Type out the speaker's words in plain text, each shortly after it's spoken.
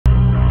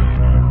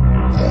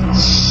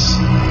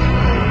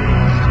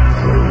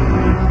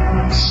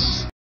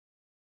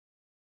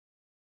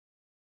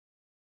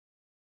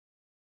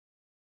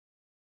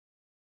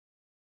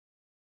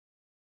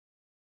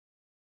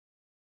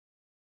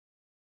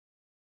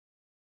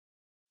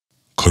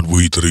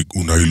Khadway tarik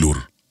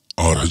unailur,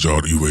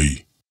 1000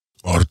 iway,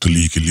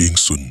 artali ki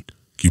lingsun,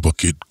 ki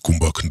bakit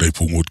kumba kandai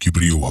pungut ki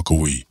brio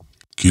hakaway,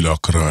 kila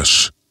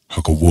crash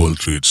haka World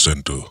Trade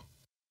Center.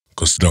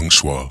 Kasdang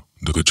shwa,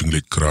 daga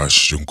jinglit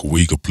crash jong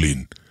kaway ka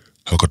plane,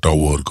 haka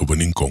tower ka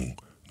baningkong,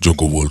 jong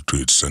ka World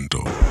Trade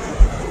Center.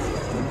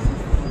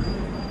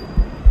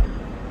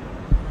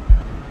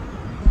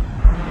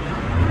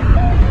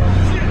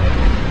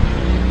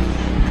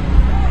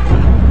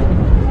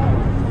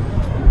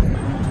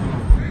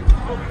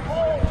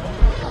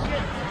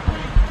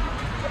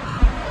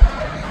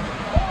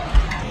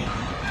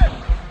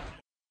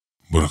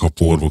 Baraka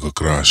por baka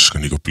crash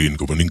kani ka plane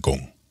ka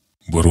baningkong.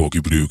 Baro ki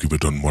brio ki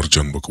beton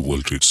marjan baka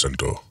World Trade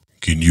Center.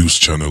 Ki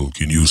news channel,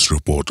 ki news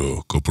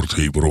reporter ka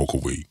perthai baro ka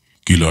way.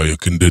 Kila ya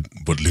Kyndit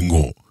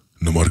badlingo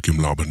namar kim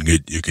laban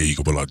ngej ya kai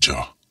ka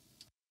balaja.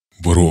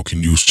 Baro ki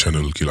news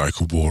channel kila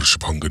ka bor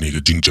shapang kani ka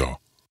jingja.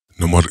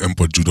 Namar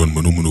empat judan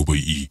manu bay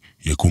I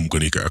ya kum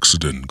kani ka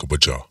accident ka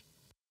baja.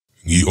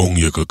 Ngi ong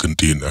ya ka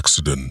contain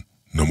accident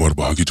namar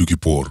bahagi tu ki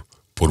por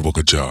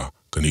baka ja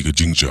kani ka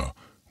jingja.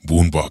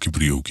 Buon ba ki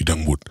brio ki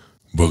dangmut.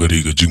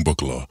 Bagari ka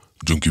jingbakla,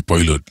 jong ki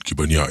pilot ki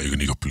banya ega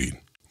ni ka plane.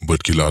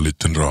 But ki lalit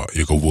tenra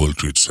ega World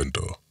Trade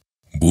Center.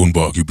 Buon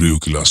ba ki brio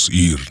ki las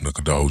ir na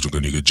kadaw jong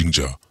ni ka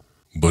jingja.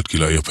 But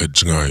ki la yapet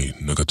jangay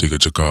na ka teka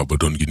jaka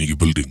badon gini ki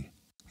building.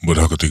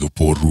 But haka teka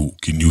poru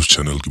ki news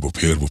channel ki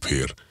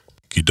baper.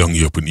 Ki dang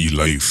yapen I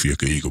live ya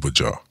ka ega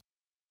baja.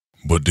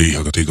 But day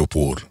haka teka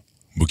por,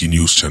 baki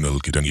news channel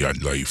ki dang ya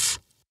live.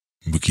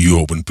 Baki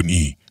yopan pen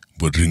I,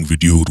 but ring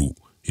video ru,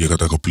 ya ka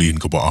taka plane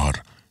ka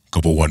baar,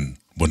 ka bawan,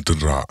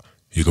 bantenra,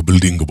 ya ka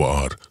building ka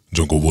baar,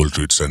 jong ka World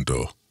Trade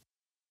Center.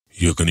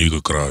 Ya ka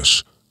niga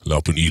crash,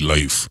 lapan I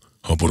life,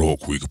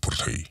 habarok hui ka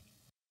portay.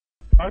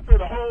 I say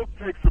the whole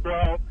takes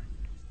about,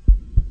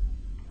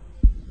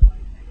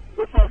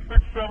 looks like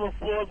 6-7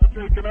 floors were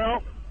taken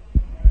out,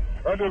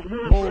 and there's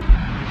new...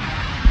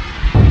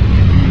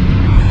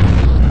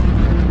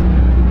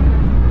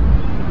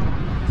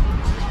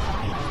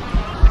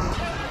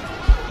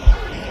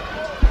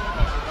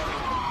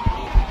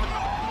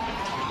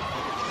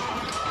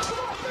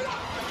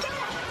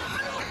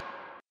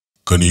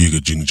 Kani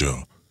ka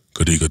jingja,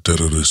 kadi ka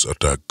terrorist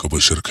attack ka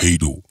bashar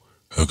khaido,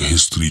 haka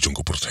history jong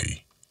ka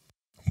perthai.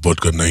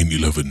 But ka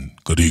 9/11,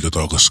 kadi ka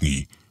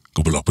takasngi,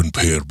 ka balapan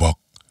pair bak,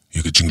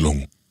 ya ka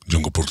jinglong,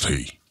 jong ka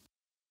perthai.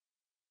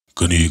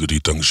 Kani ka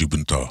di tangsi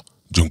benta,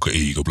 jong ka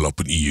ka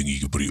balapan yang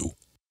ka brio.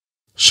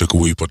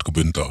 Syakaway pat ka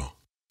benta,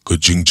 ka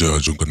jingja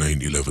jong ka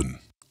 9/11,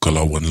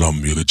 kalawan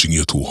lam ya ka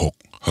jingya tuhok,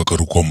 haka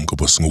rukom ka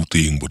bas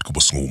ngauting but ka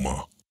bas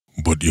ngauma.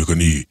 But ya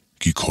kani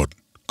ki khot,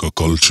 ka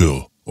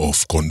culture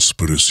of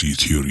conspiracy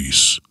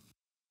theories.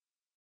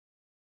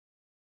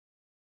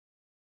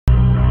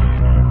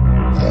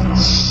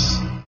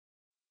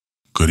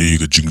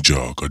 Kani ka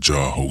jingja ka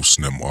ja house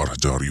nem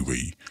 1000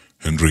 iway,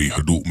 Henry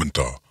hadu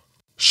menta,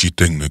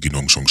 shiteng na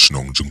ginong song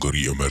snong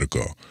jungkari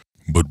Amerika,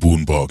 but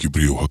buon ba ki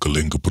brio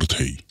hakaleng ka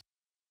perthai.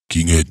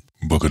 Kinget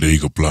bakadei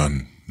ka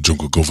plan, jong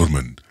ka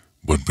government,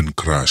 but pen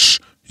crash,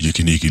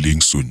 yakini ki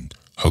lingsun,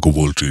 haka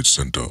World Trade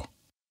Center.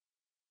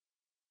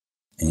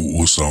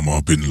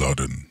 Osama bin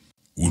Laden,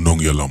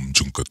 unong yalam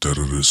jung ka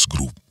terrorist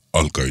group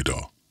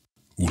Al-Qaeda.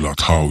 Ula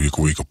tau ya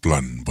kaway ka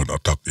plan ban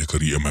attack ya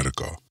kari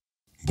Amerika.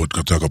 But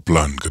kata ka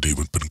plan kadai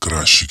ban pen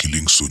crash ki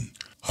lingsun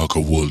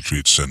haka World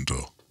Trade Center.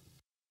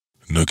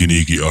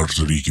 Nagini ki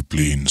artery ki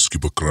planes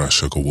ki ba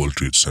crash haka World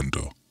Trade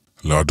Center.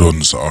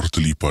 Ladon sa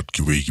artery pat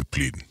ki way ki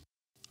plane.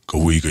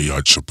 Kaway ka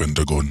yad sa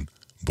Pentagon,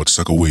 but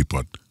sa kaway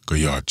pat ka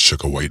yad sa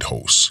ka White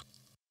House.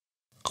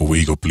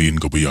 Kaway ka plane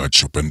ka ba yad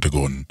sa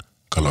Pentagon,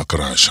 kala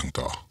crash hang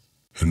ta.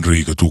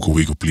 Henry ka tu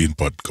kaway ka plane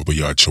pat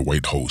kabayad sa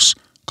White House,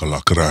 kala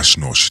crash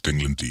no si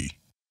Tenglanti.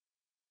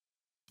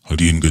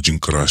 Hadin ka jing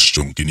crash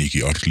jong kini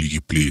ki artli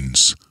ki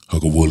planes,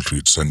 haka World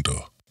Trade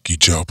Center, ki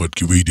japat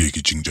ki wayde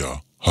ki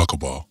jingja, haka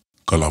ba,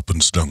 kala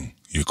pensdang,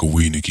 ya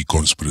kaway na ki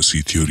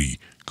conspiracy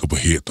theory,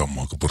 kabahetam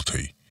haka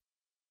pertay.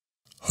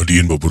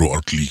 Hadin ba baro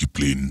artli ki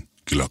plane,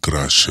 kila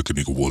crash sa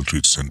kini ka World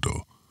Trade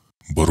Center,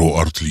 baro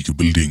artli ki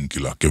building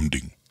kila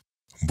kemding.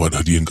 Bad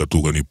hadin ka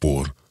tu gani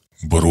por,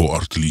 baro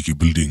artli ki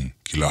building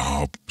kila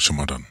hap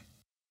samadan.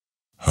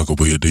 Haka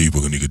ba yaday ba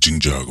gani ka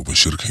jingja ka ba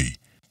shirkay,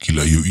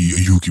 kila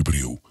ayu ki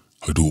brio,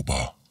 hado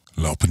ba,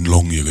 lapan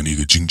long ya gani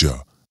ka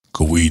jingja,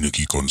 kaway na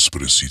ki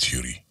conspiracy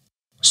theory.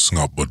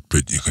 Snap bad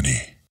pet ya gani.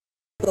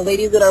 The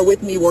ladies that are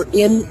with me were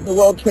in the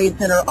World Trade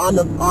Center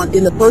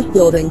in the first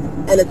building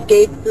and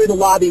escaped through the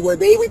lobby where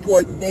they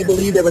report they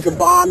believe there was a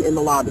bomb in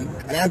the lobby.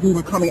 And as we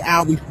were coming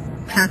out, we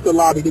passed the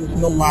lobby, there was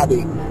no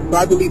lobby. So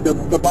I believe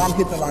the bomb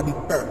hit the lobby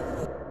first.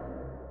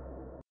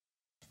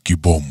 Ki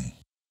bomb.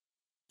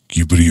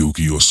 Ki brio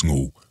ki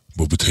osngo,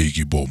 babatay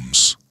ki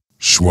bombs.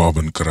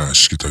 Schwaben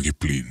crash kita ki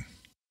plane.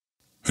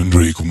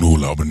 Henry kumno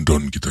laban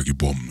don kita ki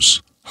bombs,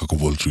 haka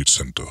World Trade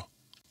Center.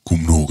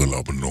 Kumno ka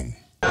laban long.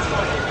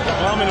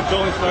 Bomb in the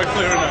building, start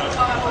clearing out.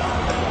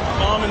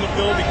 Bomb in the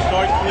building,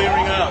 start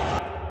clearing out.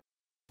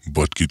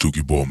 But ki tu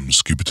ki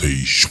bombs, ki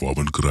batay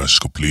Schwaben crash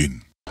ka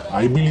plane.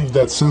 I believe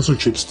that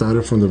censorship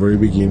started from the very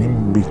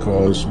beginning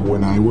because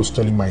when I was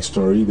telling my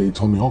story, they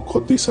told me, oh,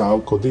 cut this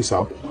out, cut this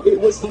out. It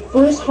was the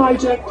first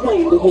hijacked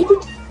plane to hit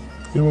the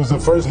It was the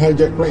first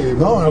hijacked plane.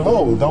 No,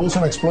 hello, that was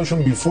an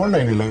explosion before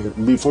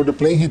 9/11, before the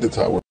plane hit the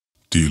tower.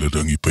 Tila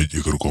dangi pet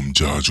yakarukom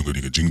ja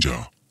jungani ka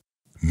jingja.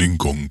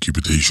 Ningkong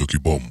kibitation ki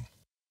bomb.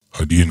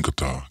 Hadien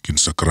kata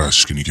kinsa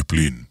crash kini ki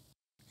plane.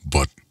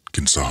 But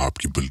kinsa hap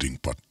ki building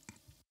pat.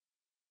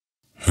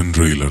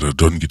 Henry lara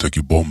don kita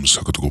ki bomb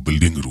sa katuko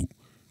building ru.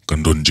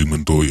 Kandon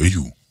jingmentoy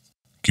ayu.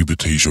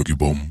 Kibitation ki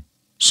bomb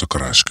sa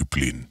crash ki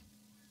plane.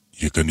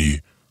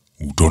 Yakani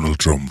u Donald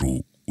Trump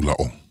ru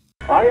ulaong.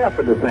 I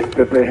happen to think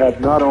that they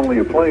had not only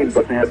a plane,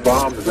 but they had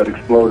bombs that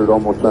exploded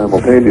almost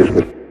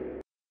simultaneously.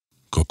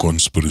 Ka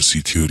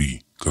conspiracy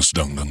theory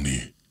kasdang nang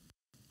ni.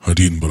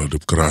 Hadin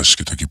baladap crash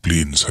kita ki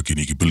plane sa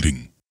kini ki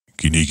building.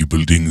 Kini ki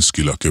building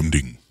skila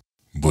kemding.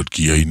 But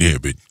ki ay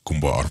nebet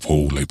kumba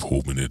arpo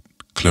laipo minute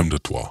klem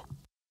datwa.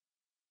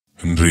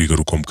 Henry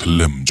garukom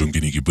kalem jong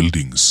kini ki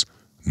buildings.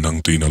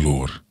 Nang tay na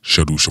lor,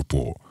 shadu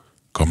shapo.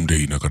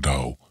 Kamday na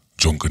kadaw,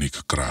 jong kani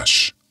ka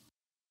crash.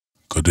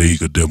 Kadei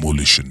ka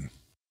demolition.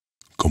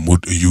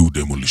 Kamud ayu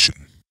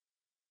demolition.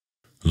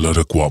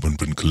 Lara kwaban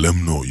pen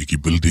kalem no yaki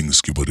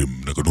buildings ki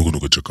barim na kanuguno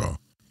ka chaka.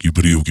 Ki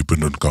bariyo ki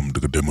penon kam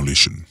daga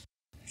demolition.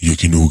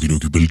 Yaki no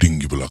ki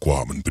building ki bala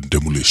kwaban pen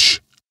demolish.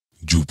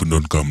 Ju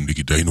penon kam di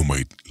ki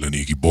dynamite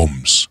lani ki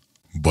bombs.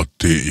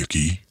 Batte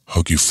yaki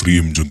haki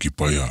frame jong ki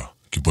paya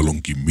ki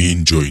balong ki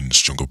main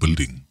joints jong ka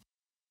building.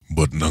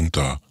 But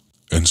nangta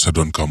ensa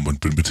don kam ban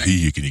pen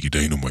bethay yaki ni ki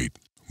dynamite.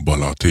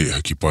 Balate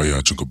haki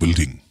paya jong ka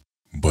building.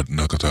 But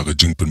nakataga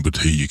jing pen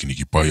bethay yaki ni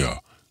ki paya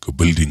ka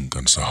building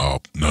kan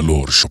sahab na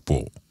lor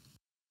shapo.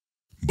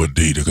 But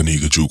day da kani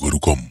ka juga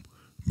rukom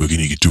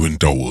bagini ki Twin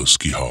Towers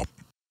ki hap.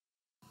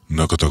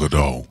 Nakataga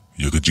daw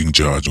ya ka jing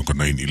ja jong ka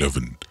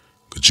 9/11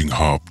 ka jing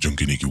hap jong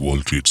kini ki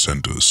World Trade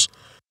Centers.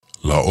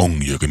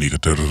 Laong ya kani ka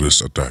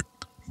terrorist attack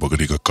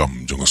bagani ka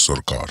kam jong ka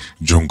sarkar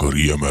jong ka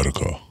ri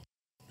Amerika.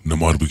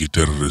 Namar bagi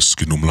terrorist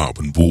ki numla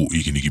ban bu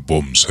ikini ki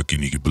bombs ha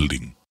kini ki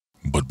building.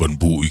 But ban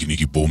bu ikini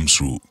ki bombs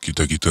ru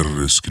kita ki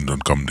terrorist kin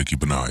don kam de ki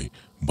banai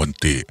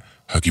bante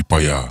haki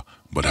paya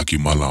but haki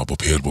mala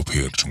bapher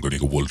jong kani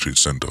ka World Trade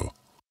Center.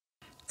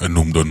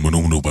 Enum don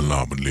manumno ban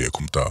la ban le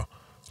kumta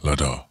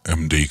lada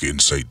day ka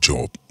inside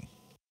job.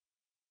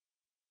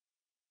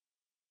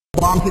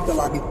 bomb hit the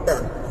lobby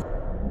first.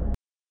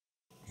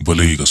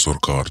 Balay ka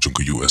sarkar jong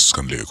ka US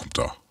kan le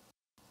kumta.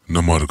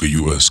 Namar ka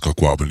US ka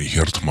kwa bani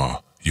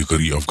hertma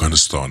yakari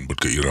Afghanistan but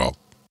ka Iraq.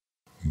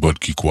 But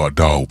ki kwa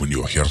daw ban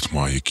yo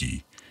hertma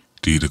yaki.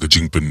 Ti da ka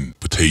jingpen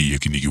patay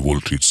yaki ni ki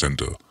World Trade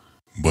Center.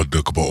 But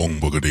da ka baong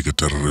bagade ka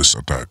terrorist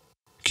attack.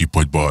 Ki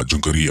pajba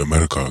jong ka ri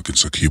Amerika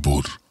kinsa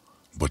kibur.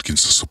 But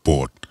kinsa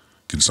support.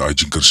 Kinsa ay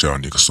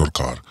jingkarsyan yaka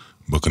sarkar.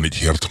 Baka nit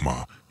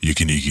hertma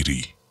yaki ni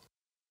giri.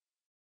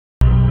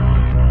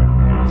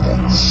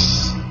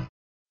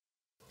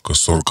 Ka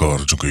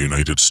sarkar jong ka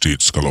United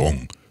States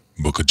kalaong.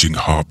 Baka jing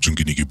hap jong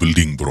kini ki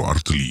building bro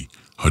artili.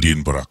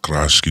 Hadin bara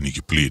crash kini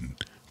ki plane.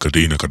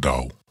 Kadei na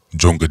kadaw.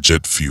 Jong ka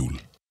jet fuel.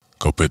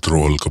 Ka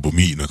petrol ka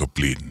bumi na ka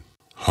plane.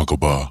 Haka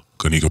ba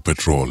kani ka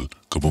petrol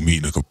ka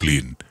bumi na ka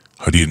plane.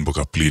 Hadin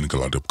baka plane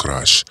kaladap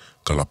crash.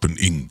 Kalapan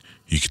ing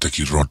ikita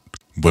ki rot.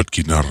 But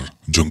kinar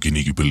jong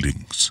kini ki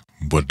buildings.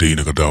 But day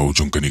na kadaw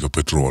jong kani ka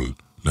petrol.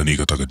 Lani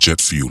ka taga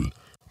jet fuel.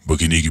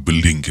 Bagini ki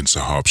building kin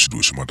sa hap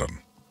sidu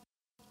simadan.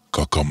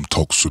 Kakam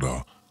tok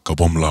suda.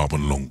 Kabam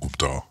laban long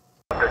kumta.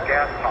 The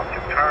gas pumps,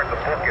 you turned the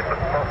book, it was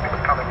smoke that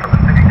was coming from the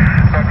city.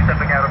 Smoke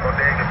stepping out of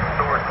bodegas and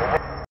stores.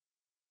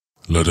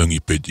 Ladang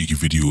ipet iki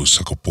video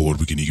sa kapor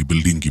begini ki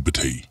building ki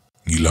betay.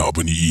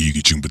 Ngilaban i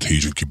iki jing betay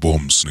jong ki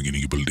bombs na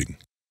gini ki building.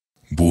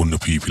 Buon na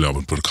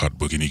pipilaban perkat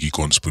begini ki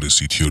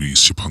conspiracy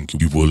theories sipang ki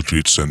World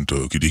Trade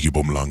Center ki di ki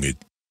bom langit.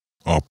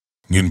 Up,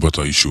 ngin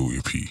batay show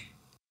ipi.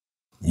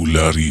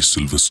 Ulari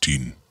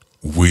Silverstein,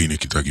 uwe na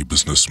kita ki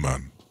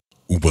businessman.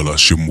 Ubala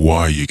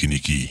shimwa ye kini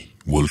ki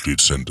World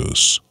Trade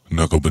Centers.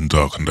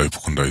 Nakabenta kanday po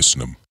kanday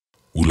sinam.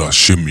 Ula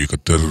shim ye ka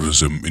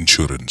terrorism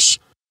insurance.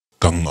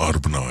 Kang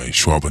arbnay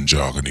shwaban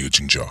ja kani ka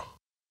jingja.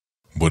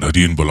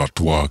 Badadin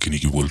balatwa kini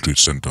ki World Trade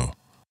Center.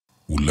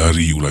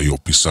 Ulari ula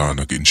yopisa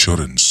na ka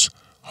insurance.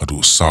 Hadu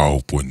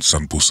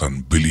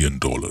 $1.9 billion.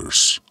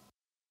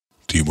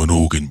 Ti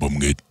manugin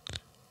bamngit.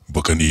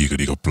 Bakani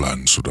kani ka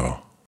plan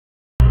suda.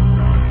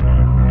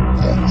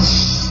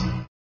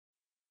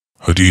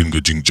 Hadin ka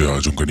jingja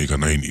jong kani ka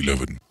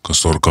 9/11. Ka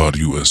sarkar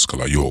US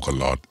kalayo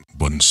kalat.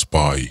 Ban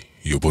spy.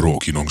 Yo baro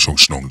kinong song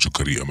jong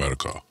kari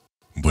Amerika.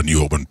 Ban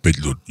yo ban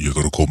pedlot. Yo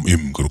karukom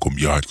karukom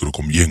yad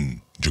karukom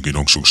yeng. Jong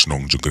kinong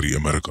song jong kari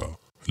Amerika.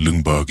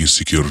 Lingba ki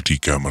security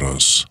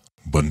cameras.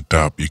 Ban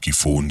tap iki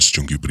phones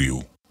jong ki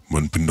brio.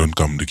 Man pindon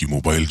kam de ki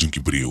mobile jong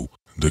ki brio.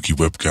 De ki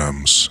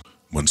webcams.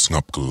 Man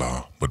ngap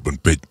kala. Bat ban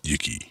ped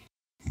yiki.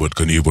 Bat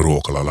kani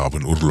baro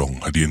kalalaban urlong.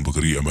 Hadin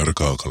bagari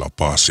Amerika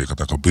kalapas ya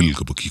kata kabil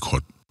ka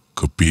bakikot.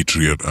 Ka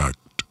Patriot Act.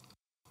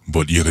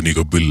 But ya kani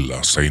ka bill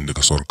la sign de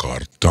ka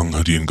sarkar. Tang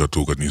hadin ka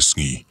to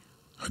kanisngi.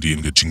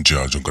 Hadin ka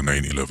jingja jong ka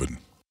 9/11.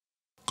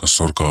 Ka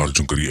sarkar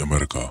jong kari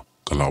Amerika.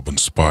 kalaban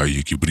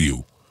spy ki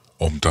brio,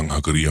 om tang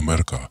hakari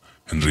Amerika,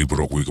 Henry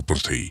Brockway ka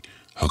perthei,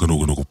 hakano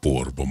ko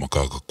por ba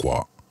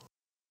makakakwa.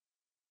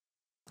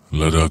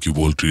 Lada ki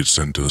World Trade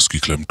Centers ki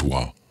klem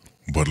tua,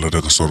 but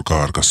lada ka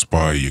sorkar ka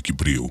spy ki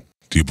brio,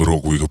 ti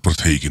Brockway ka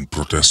perthei kin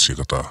protest ya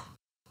kata.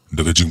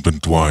 Daga jingpen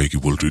tua ki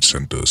World Trade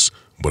Centers,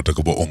 but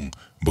daga baong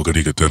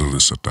bagadi ka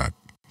terrorist attack.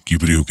 Ki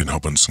brio kin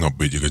hapan sangap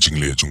beja ka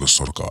jingle chung ka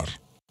sorkar.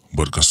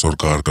 But ka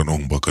sorkar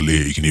kanong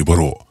bakale ikini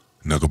baro,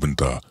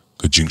 nakabenta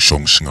ka jing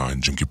shong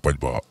shngan chung ki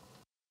pajba.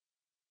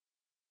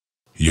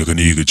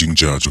 Yagani ka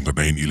jingja chung ka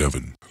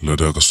 9/11,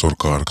 lada ka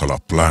sorkar kala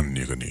plan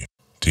yagani.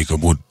 Ti ka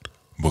mud,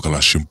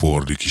 bakala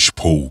shimpor di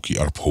kishpo ki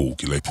arpo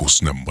ki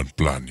laipos ban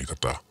plan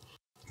yakata.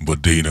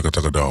 But day na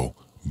kataka daw,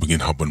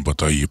 bingin hapan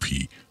batay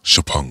yapi,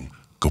 syapang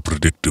ka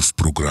predictive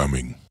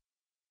programming.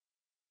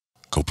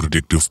 Ka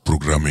predictive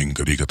programming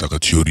kadi kataka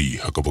teori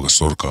haka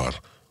sorkar,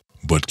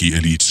 but ki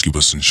elites ki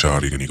basan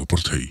syari kani ka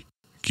perthei.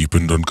 Ki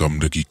pendon kam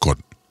da ki kot,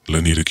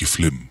 lani da ki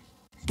film,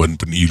 ban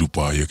pen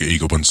ilupa ya ka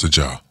ega ban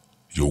saja,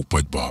 yo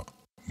pajba,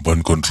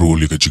 ban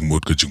control ya ka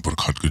jingmot ka jing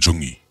perkhat ka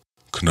jongi,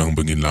 kenang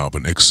bangin la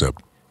ban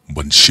accept,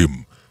 ban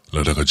shim,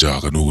 lada ka ja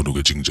ka nugu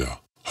ka jingja,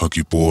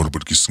 haki por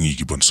bat ki sengi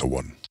ki ban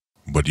sawan,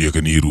 bat ya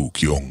ka niru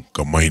ki ong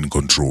ka mind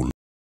control.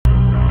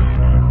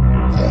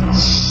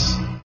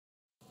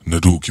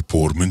 Nadu ki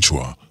por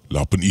menchua,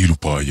 lapan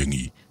ilupa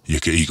yangi, ya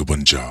ka ega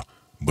ban ja,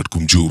 bat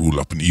kumjuru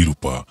lapan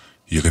ilupa,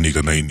 ya ka ni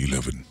ka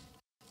 9/11.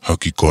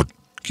 Haki kot,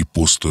 ki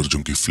poster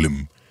jong ki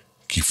film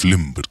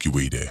bat ki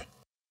wede.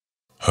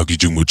 Haki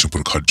jengmut jeng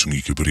perkhat jungi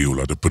ki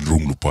beriola da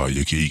penrung lupa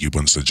ya ki igi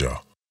ban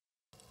saja.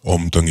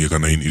 Om tang ya ka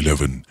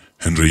 9/11,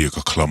 Henry ya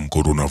ka klam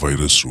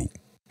coronavirus ru.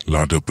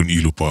 Lada pen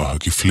ilupa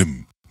haki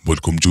film,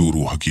 bat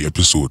kumjuru haki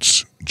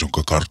episodes jong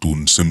ka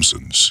cartoon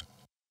Simpsons.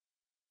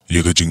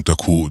 Ya ka jing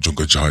takhu jong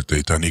ka jahat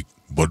Titanic,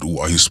 bat u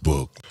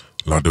iceberg.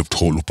 Lada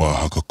ptho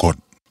lupa haka kot,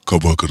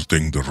 kaba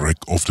kerteng the wreck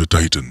of the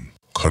Titan.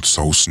 Kat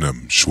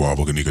sausnem shwa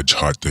bagani ka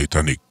jahat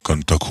Titanic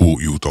kan takhu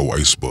yu tau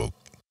iceberg.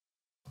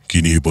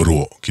 Kini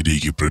baro kidi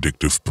ki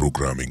predictive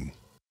programming.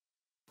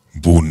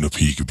 Bun na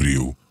pi ki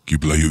brio, ki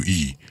blayo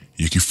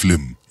ya ki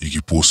film, ya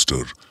ki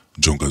poster,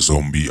 jong ka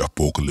zombie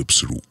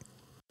apocalypse ru.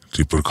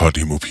 Ti perkhat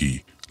himo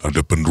pi,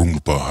 lada penrung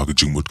lupa haka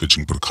jingmut ka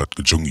jing perkhat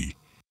ka jongi.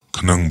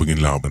 Kanang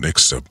bangin laban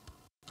accept,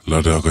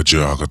 lada ka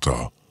ja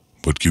kata,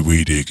 bat ki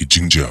wede ki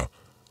jingja,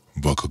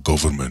 baka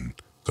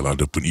government,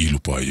 kalada pen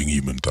ilupa yang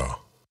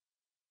imenta.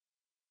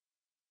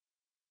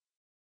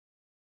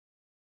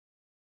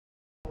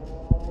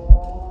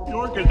 New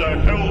York is a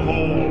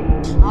hellhole.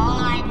 Oh,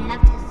 I'd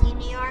love to see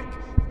New York.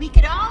 We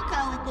could all go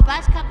with the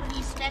bus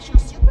company's special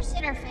Super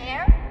Center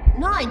fare.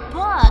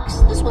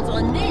 $9? This one's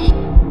on me.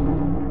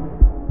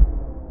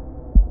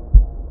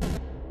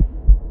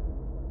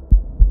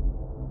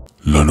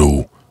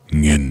 Lano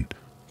Ngin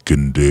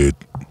Kyndit.